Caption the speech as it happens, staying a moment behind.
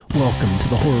Welcome to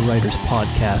the Horror Writers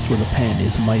Podcast, where the pen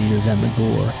is mightier than the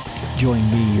gore.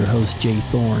 Join me, your host Jay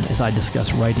Thorne, as I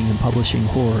discuss writing and publishing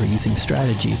horror using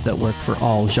strategies that work for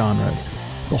all genres.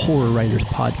 The Horror Writers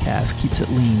Podcast keeps it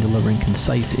lean, delivering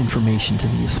concise information to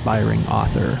the aspiring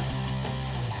author.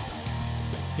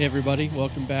 Hey everybody,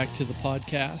 welcome back to the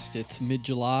podcast. It's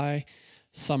mid-July,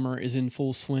 summer is in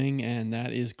full swing, and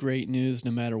that is great news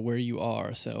no matter where you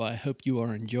are, so I hope you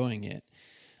are enjoying it.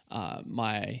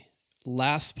 My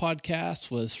last podcast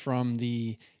was from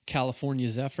the California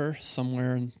Zephyr,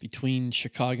 somewhere in between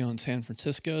Chicago and San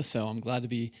Francisco, so I'm glad to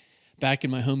be back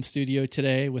in my home studio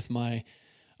today with my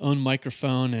own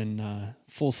microphone and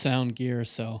full sound gear,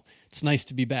 so it's nice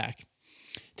to be back.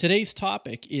 Today's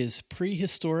topic is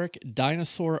prehistoric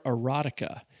dinosaur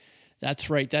erotica.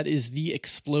 That's right, that is the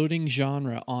exploding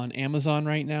genre on Amazon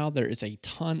right now. There is a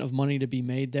ton of money to be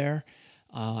made there.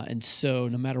 And so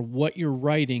no matter what you're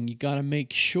writing, you got to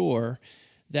make sure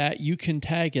that you can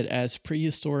tag it as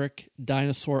prehistoric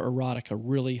dinosaur erotica,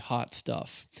 really hot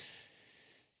stuff.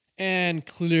 And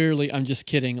clearly, I'm just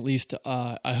kidding. At least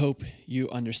I hope you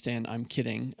understand I'm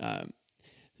kidding.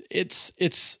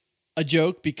 It's a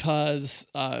joke because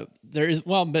but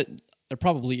there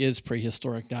probably is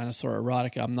prehistoric dinosaur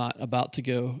erotica. I'm not about to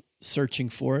go searching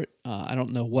for it. I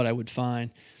don't know what I would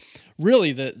find.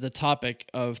 Really, the topic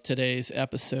of today's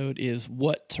episode is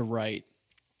what to write.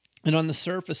 And on the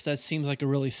surface, that seems like a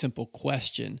really simple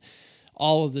question.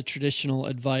 All of the traditional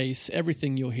advice,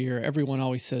 everything you'll hear, everyone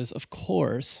always says, of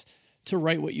course, to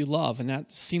write what you love. And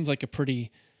that seems like a pretty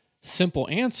simple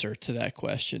answer to that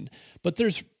question. But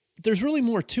there's really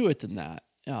more to it than that.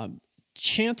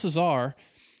 Chances are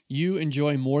you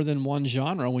enjoy more than one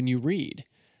genre when you read.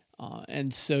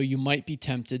 And so you might be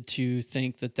tempted to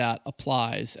think that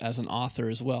applies as an author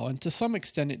as well, and to some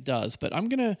extent it does. But I'm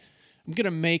gonna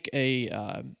make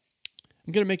a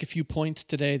few points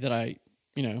today that I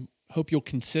hope you'll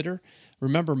consider.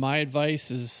 Remember, my advice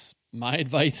is my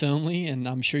advice only, and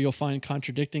I'm sure you'll find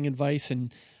contradicting advice,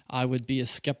 and I would be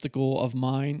as skeptical of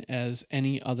mine as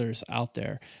any others out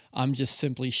there. I'm just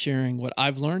simply sharing what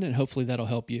I've learned, and hopefully that'll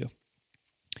help you.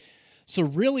 So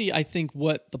really, I think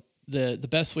what the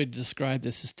best way to describe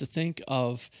this is to think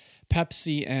of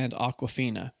Pepsi and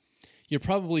Aquafina. You're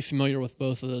probably familiar with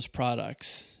both of those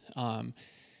products.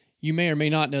 You may or may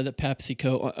not know that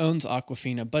PepsiCo owns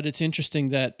Aquafina, but it's interesting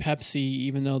that Pepsi,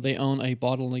 even though they own a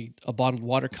bottled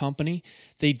water company,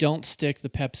 they don't stick the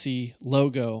Pepsi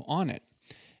logo on it.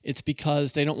 It's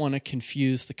because they don't want to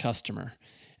confuse the customer.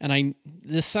 And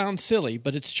this sounds silly,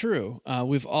 but it's true.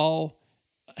 We've all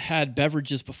had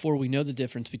beverages before we know the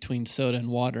difference between soda and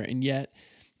water, and yet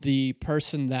the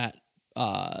person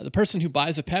who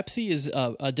buys a Pepsi is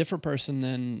a different person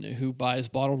than who buys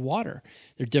bottled water.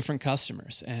 They're different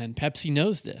customers, and Pepsi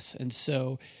knows this. And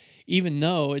so even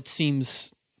though it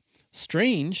seems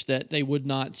strange that they would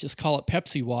not just call it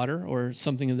Pepsi water or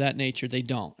something of that nature, they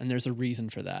don't, and there's a reason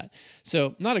for that.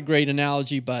 So not a great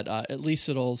analogy, but at least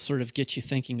it'll sort of get you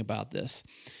thinking about this.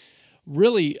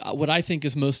 Really, what I think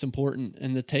is most important,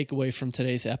 and the takeaway from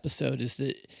today's episode, is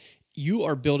that you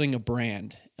are building a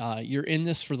brand. You're in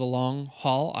this for the long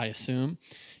haul, I assume.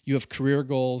 You have career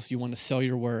goals. You want to sell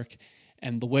your work.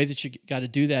 And the way that you got to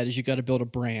do that is you got to build a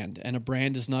brand. And a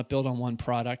brand is not built on one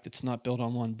product. It's not built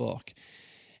on one book.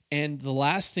 And the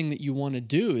last thing that you want to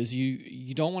do is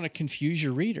you don't want to confuse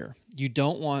your reader. You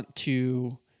don't want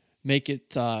to make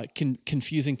it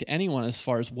confusing to anyone as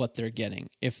far as what they're getting.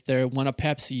 If they want a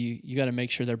Pepsi, you got to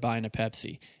make sure they're buying a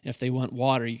Pepsi. If they want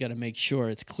water, you got to make sure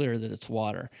it's clear that it's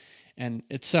water. And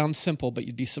it sounds simple, but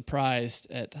you'd be surprised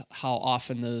at how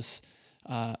often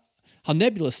how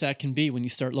nebulous that can be when you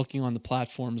start looking on the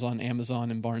platforms on Amazon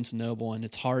and Barnes & Noble, and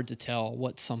it's hard to tell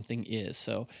what something is.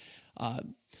 So I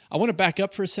want to back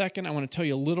up for a second. I want to tell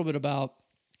you a little bit about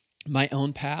my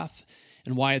own path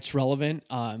and why it's relevant.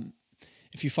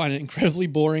 If you find it incredibly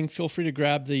boring, feel free to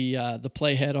grab the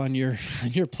playhead on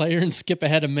your player and skip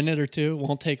ahead a minute or two. It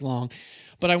won't take long.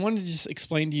 But I wanted to just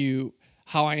explain to you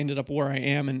how I ended up where I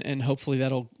am, and hopefully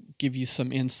that'll give you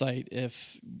some insight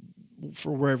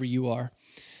for wherever you are.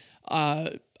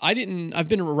 I've been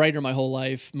a writer my whole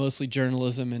life, mostly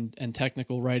journalism and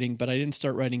technical writing, but I didn't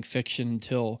start writing fiction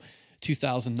until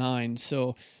 2009.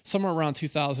 So somewhere around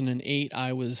 2008,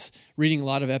 I was reading a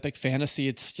lot of epic fantasy.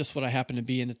 It's just what I happened to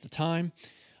be in at the time,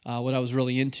 what I was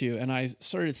really into. And I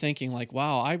started thinking like,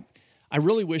 wow, I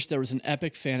really wish there was an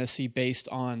epic fantasy based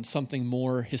on something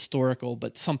more historical,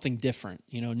 but something different,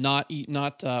 not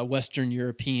Western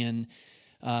European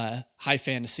high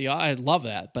fantasy. I love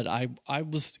that, but I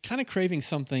was kind of craving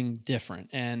something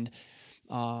different. And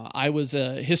I was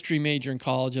a history major in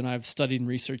college, and I've studied and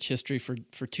researched history for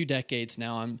 2 decades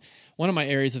now. One of my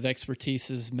areas of expertise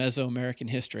is Mesoamerican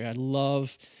history. I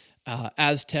love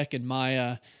Aztec and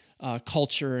Maya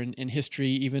culture and history.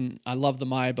 Even I love the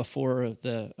Maya before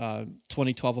the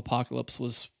 2012 apocalypse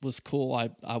was cool.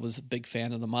 I was a big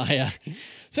fan of the Maya.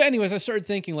 So anyways, I started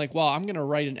thinking like, well, I'm going to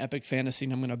write an epic fantasy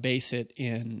and I'm going to base it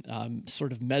in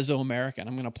sort of Mesoamerica. And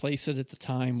I'm going to place it at the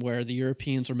time where the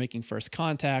Europeans were making first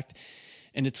contact.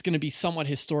 And it's going to be somewhat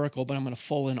historical, but I'm going to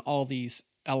fold in all these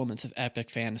elements of epic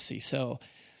fantasy. So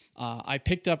I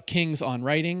picked up King's On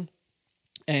Writing,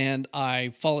 and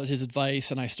I followed his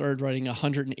advice, and I started writing a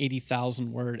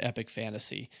 180,000-word epic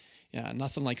fantasy. Yeah,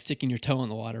 nothing like sticking your toe in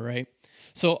the water, right?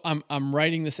 So I'm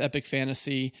writing this epic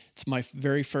fantasy. It's my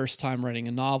very first time writing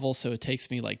a novel, so it takes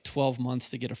me like 12 months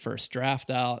to get a first draft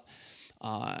out.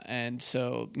 And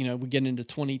so, we get into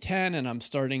 2010 and I'm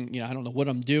starting, I don't know what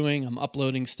I'm doing. I'm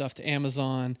uploading stuff to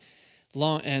Amazon.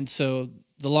 And so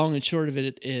the long and short of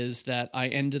it is that I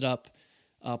ended up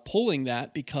pulling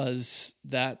that because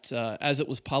that, as it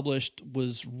was published,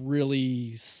 was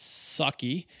really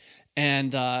sucky.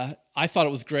 And I thought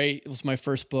it was great. It was my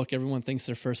first book. Everyone thinks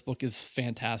their first book is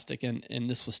fantastic, and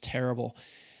this was terrible.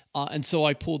 And so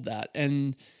I pulled that.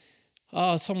 And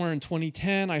somewhere in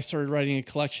 2010, I started writing a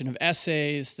collection of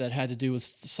essays that had to do with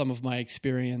some of my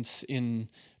experience in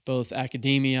both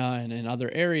academia and in other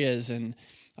areas. And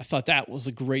I thought that was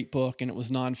a great book, and it was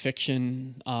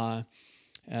nonfiction,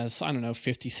 as,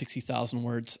 50, 60,000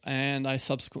 words. And I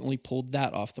subsequently pulled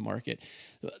that off the market.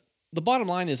 The bottom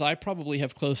line is I probably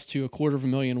have close to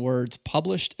 250,000 words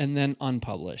published and then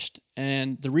unpublished.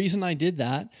 And the reason I did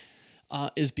that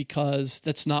is because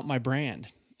that's not my brand.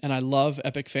 And I love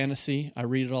epic fantasy. I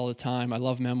read it all the time. I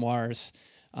love memoirs.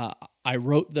 I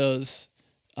wrote those,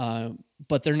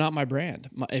 but they're not my brand.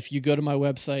 If you go to my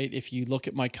website, if you look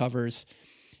at my covers,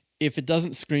 if it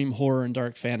doesn't scream horror and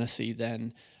dark fantasy,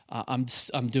 then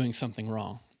I'm doing something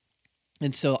wrong.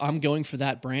 And so I'm going for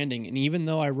that branding. And even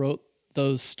though I wrote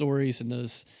those stories and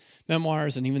those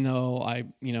memoirs, and even though I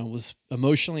was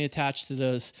emotionally attached to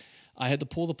those, I had to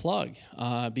pull the plug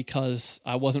because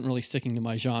I wasn't really sticking to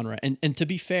my genre. And to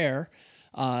be fair,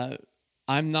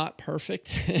 I'm not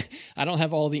perfect. I don't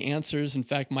have all the answers. In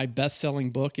fact, my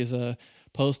best-selling book is a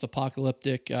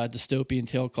post-apocalyptic dystopian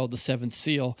tale called The Seventh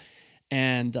Seal,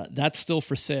 and that's still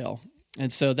for sale.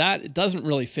 And so that it doesn't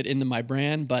really fit into my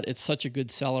brand, but it's such a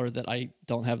good seller that I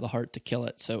don't have the heart to kill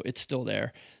it. So it's still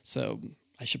there. So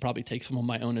I should probably take some of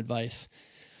my own advice.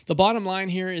 The bottom line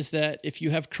here is that if you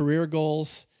have career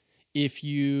goals, if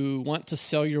you want to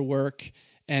sell your work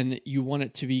and you want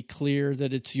it to be clear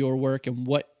that it's your work and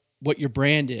what your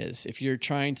brand is, if you're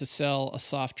trying to sell a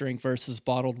soft drink versus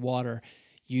bottled water,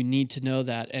 you need to know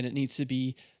that, and it needs to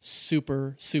be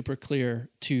super, super clear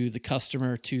to the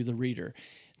customer, to the reader.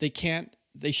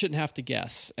 They shouldn't have to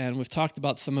guess. And we've talked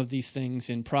about some of these things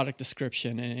in product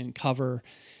description and in cover.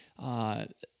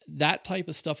 That type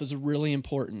of stuff is really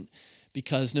important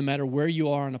because no matter where you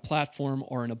are on a platform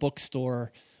or in a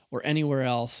bookstore or anywhere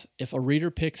else, if a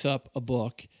reader picks up a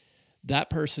book,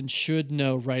 that person should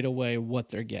know right away what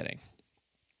they're getting.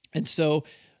 And so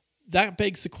that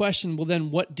begs the question, well,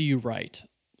 then what do you write?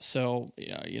 So,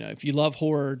 if you love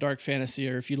horror, dark fantasy,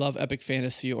 or if you love epic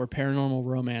fantasy or paranormal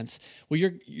romance, well,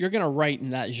 you're going to write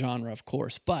in that genre, of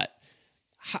course. But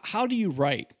how do you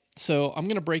write? So I'm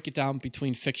going to break it down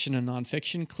between fiction and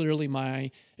nonfiction. Clearly, my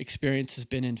experience has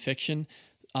been in fiction.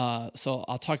 So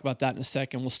I'll talk about that in a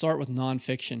second. We'll start with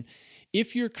nonfiction.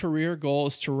 If your career goal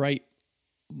is to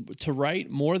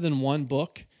write more than one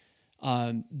book,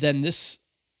 then this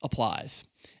applies.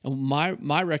 And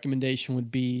my recommendation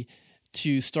would be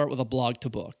to start with a blog to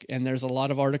book. And there's a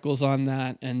lot of articles on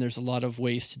that, and there's a lot of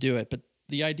ways to do it. But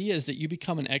the idea is that you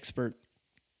become an expert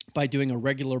by doing a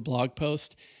regular blog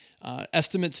post.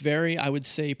 Estimates vary. I would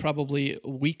say probably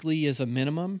weekly is a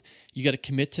minimum. You got to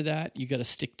commit to that. You got to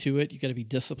stick to it. You got to be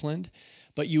disciplined.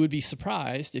 But you would be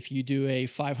surprised if you do a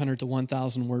 500 to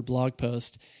 1,000 word blog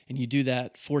post and you do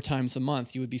that 4 times a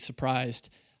month. You would be surprised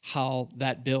how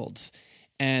that builds.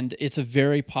 And it's a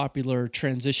very popular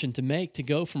transition to make to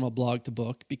go from a blog to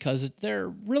book because they're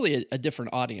really a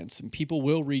different audience and people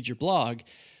will read your blog,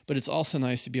 but it's also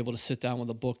nice to be able to sit down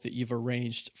with a book that you've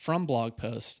arranged from blog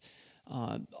posts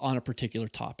on a particular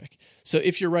topic. So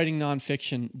if you're writing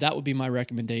nonfiction, that would be my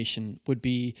recommendation, would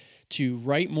be to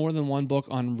write more than one book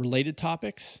on related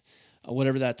topics,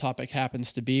 whatever that topic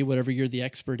happens to be, whatever you're the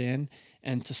expert in,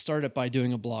 and to start it by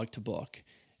doing a blog to book.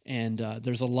 And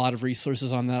there's a lot of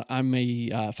resources on that. I may,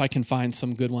 if I can find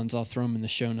some good ones, I'll throw them in the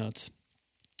show notes.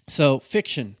 So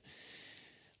fiction.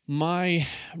 My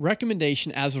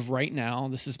recommendation as of right now,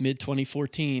 this is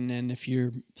mid-2014, and if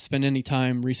you spend any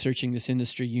time researching this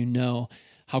industry, you know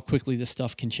how quickly this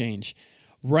stuff can change.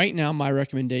 Right now, my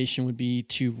recommendation would be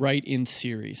to write in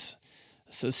series.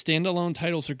 So standalone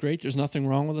titles are great. There's nothing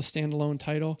wrong with a standalone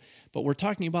title, but we're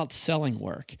talking about selling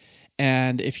work.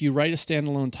 And if you write a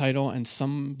standalone title and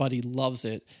somebody loves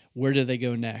it, where do they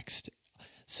go next?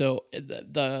 So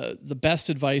the best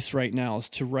advice right now is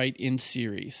to write in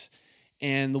series.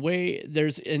 And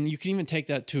and you can even take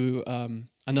that to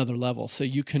another level. So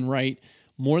you can write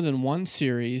more than one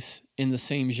series in the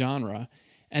same genre,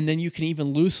 and then you can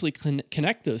even loosely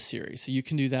connect those series. So you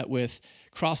can do that with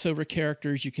crossover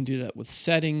characters. You can do that with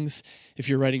settings. If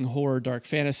you're writing horror, dark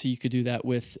fantasy, you could do that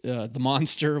with the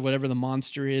monster, whatever the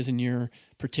monster is in your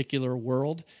particular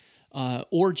world,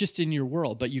 or just in your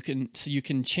world. But you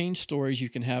can change stories. You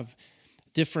can have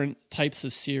different types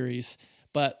of series,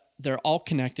 but they're all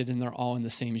connected and they're all in the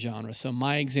same genre. So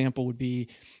my example would be,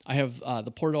 I have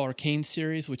the Portal Arcane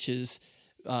series, which is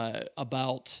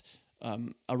about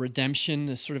a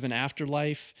redemption, sort of an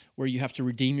afterlife where you have to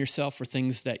redeem yourself for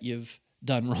things that you've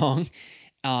done wrong.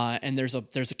 And there's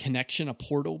a connection, a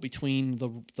portal between the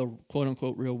quote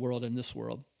unquote real world and this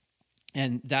world.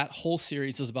 And that whole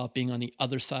series is about being on the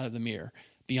other side of the mirror,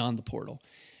 beyond the portal.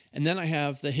 And then I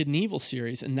have the Hidden Evil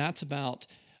series, and that's about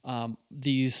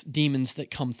these demons that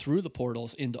come through the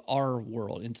portals into our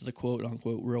world, into the quote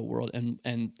unquote real world,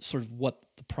 and sort of what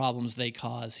the problems they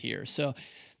cause here. So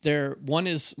one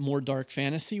is more dark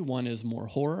fantasy, one is more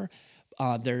horror.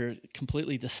 They're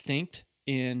completely distinct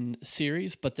in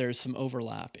series, but there's some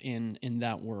overlap in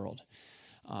that world.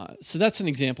 So that's an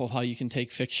example of how you can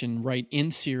take fiction, write in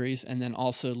series, and then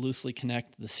also loosely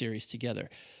connect the series together.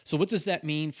 So what does that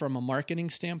mean from a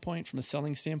marketing standpoint, from a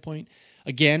selling standpoint?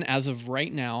 Again, as of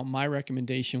right now, my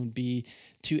recommendation would be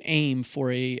to aim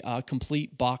for a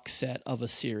complete box set of a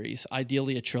series,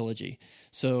 ideally a trilogy.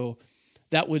 So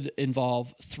that would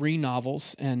involve 3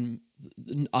 novels, and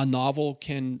a novel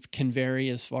can vary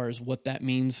as far as what that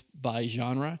means by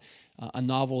genre. A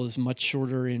novel is much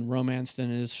shorter in romance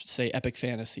than it is, say, epic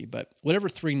fantasy. But whatever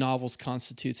 3 novels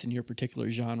constitutes in your particular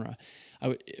genre,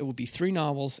 it would be 3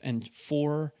 novels and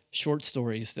 4 short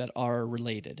stories that are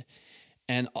related.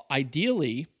 And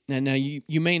ideally, and now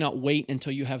you may not wait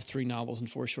until you have 3 novels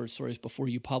and 4 short stories before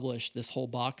you publish this whole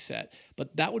box set,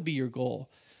 but that would be your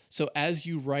goal. So as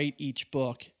you write each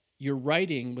book, you're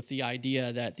writing with the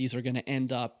idea that these are going to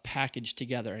end up packaged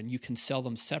together, and you can sell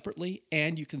them separately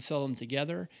and you can sell them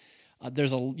together.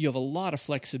 You have a lot of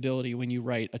flexibility when you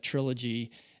write a trilogy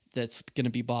that's going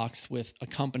to be boxed with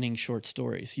accompanying short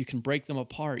stories. You can break them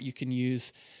apart. You can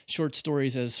use short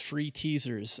stories as free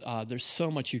teasers. There's so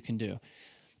much you can do.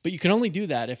 But you can only do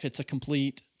that if it's a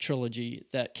complete trilogy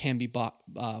that can be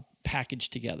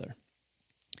packaged together.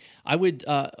 I would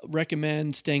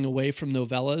recommend staying away from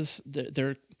novellas.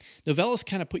 Novellas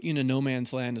kind of put you in a no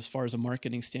man's land as far as a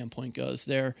marketing standpoint goes.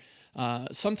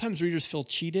 Sometimes readers feel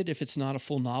cheated if it's not a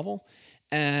full novel,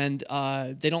 and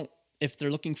they don't. If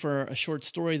they're looking for a short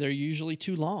story, they're usually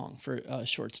too long for a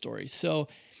short story. So,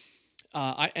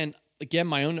 I'm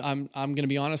going to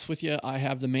be honest with you. I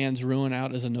have The Man's Ruin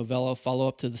out as a novella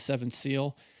follow-up to The Seventh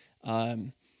Seal.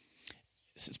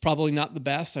 It's probably not the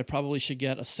best. I probably should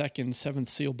get a second Seventh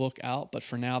Seal book out, but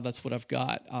for now, that's what I've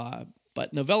got.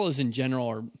 But novellas in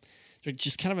general they're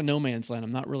just kind of a no man's land.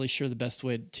 I'm not really sure the best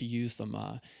way to use them.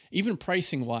 Even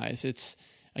pricing wise, it's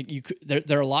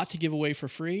they're a lot to give away for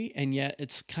free, and yet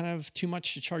it's kind of too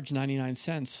much to charge 99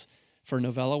 cents for a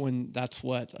novella when that's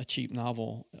what a cheap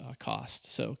novel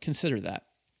costs. So consider that.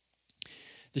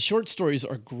 The short stories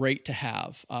are great to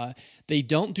have. They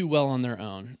don't do well on their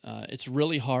own. It's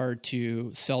really hard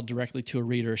to sell directly to a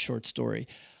reader a short story.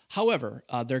 However,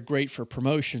 they're great for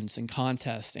promotions and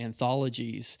contests,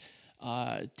 anthologies,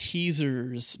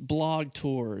 teasers, blog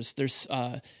tours.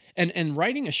 And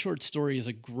writing a short story is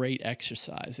a great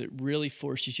exercise. It really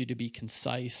forces you to be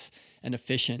concise and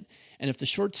efficient. And if the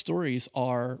short stories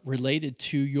are related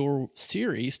to your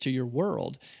series, to your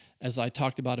world, as I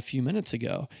talked about a few minutes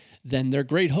ago, then they're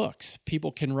great hooks.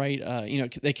 People can write,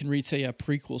 they can read, say, a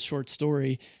prequel short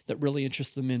story that really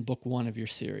interests them in book 1 of your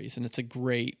series, and it's a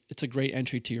great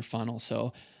entry to your funnel.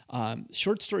 So,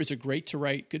 short stories are great to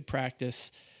write. Good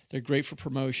practice. They're great for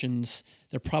promotions.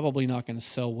 They're probably not going to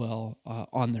sell well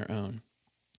on their own.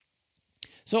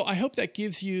 So I hope that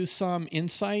gives you some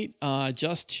insight.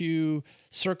 Just to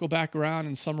circle back around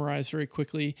and summarize very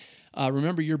quickly,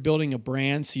 remember you're building a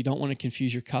brand, so you don't want to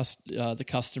confuse the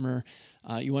customer.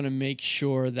 You want to make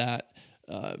sure that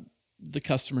the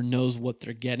customer knows what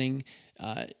they're getting.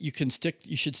 You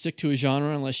should stick to a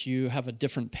genre unless you have a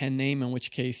different pen name, in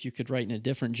which case you could write in a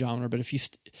different genre. But if you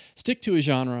stick to a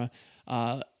genre,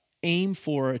 aim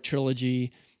for a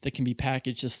trilogy that can be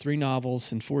packaged as 3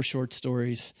 novels and 4 short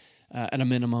stories at a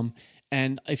minimum.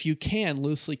 And if you can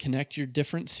loosely connect your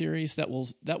different series, that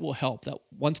will help. That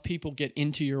once people get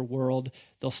into your world,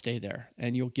 they'll stay there,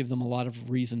 and you'll give them a lot of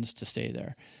reasons to stay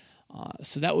there.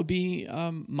 So that would be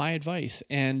my advice.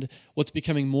 And what's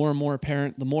becoming more and more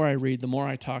apparent, the more I read, the more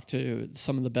I talk to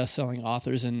some of the best-selling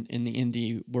authors in the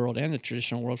indie world and the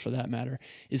traditional world for that matter,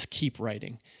 is keep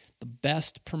writing. The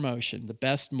best promotion, the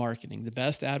best marketing, the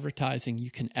best advertising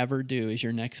you can ever do is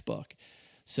your next book.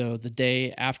 So the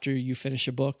day after you finish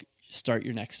a book, start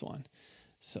your next one.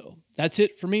 So that's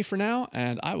it for me for now,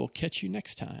 and I will catch you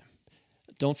next time.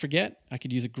 Don't forget, I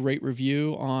could use a great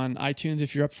review on iTunes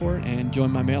if you're up for it, and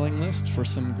join my mailing list for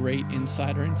some great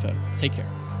insider info. Take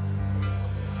care.